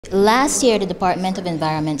Last year, the Department of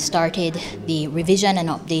Environment started the revision and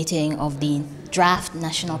updating of the draft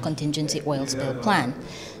National Contingency Oil Spill Plan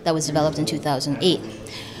that was developed in 2008.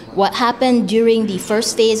 What happened during the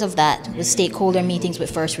first phase of that was stakeholder meetings with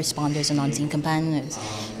first responders and on-scene commanders.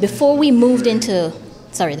 Before we moved into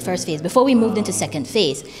second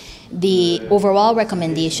phase, the overall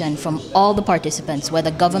recommendation from all the participants, whether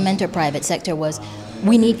government or private sector, was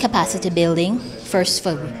we need capacity building, first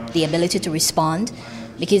for the ability to respond,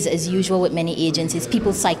 because as usual with many agencies,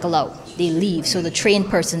 people cycle out, they leave, so the trained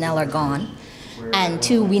personnel are gone. And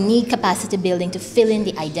two, we need capacity building to fill in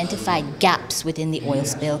the identified gaps within the oil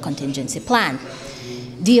spill contingency plan.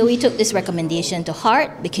 DOE took this recommendation to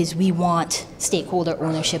heart because we want stakeholder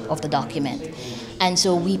ownership of the document. And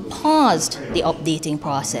so we paused the updating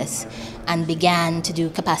process and began to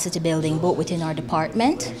do capacity building both within our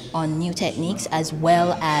department on new techniques as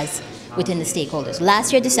well as within the stakeholders.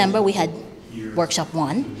 Last year, December, we had Workshop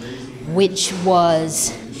 1, which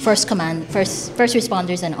was first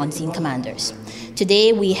responders and on-scene commanders.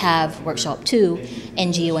 Today we have Workshop 2,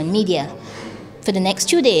 NGO and media. For the next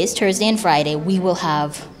 2 days, Thursday and Friday, we will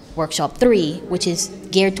have Workshop 3, which is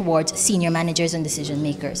geared towards senior managers and decision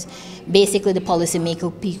makers. Basically the policy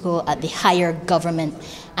people at the higher government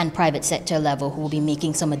and private sector level who will be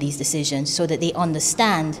making some of these decisions so that they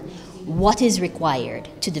understand what is required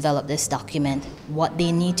to develop this document, what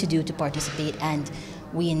they need to do to participate, and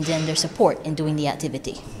we intend their support in doing the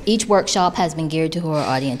activity. Each workshop has been geared to who our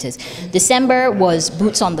audience is. December was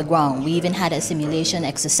boots on the ground. We even had a simulation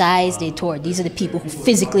exercise. They toured. These are the people who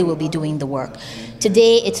physically will be doing the work.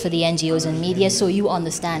 Today, it's for the NGOs and media, so you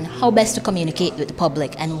understand how best to communicate with the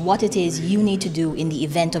public and what it is you need to do in the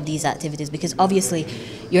event of these activities, because obviously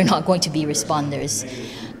you're not going to be responders.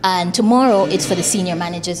 And tomorrow, it's for the senior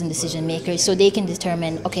managers and decision makers so they can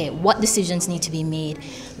determine, okay, what decisions need to be made,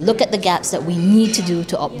 look at the gaps that we need to do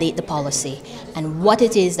to update the policy, and what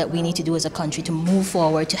it is that we need to do as a country to move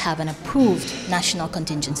forward to have an approved national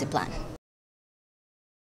contingency plan.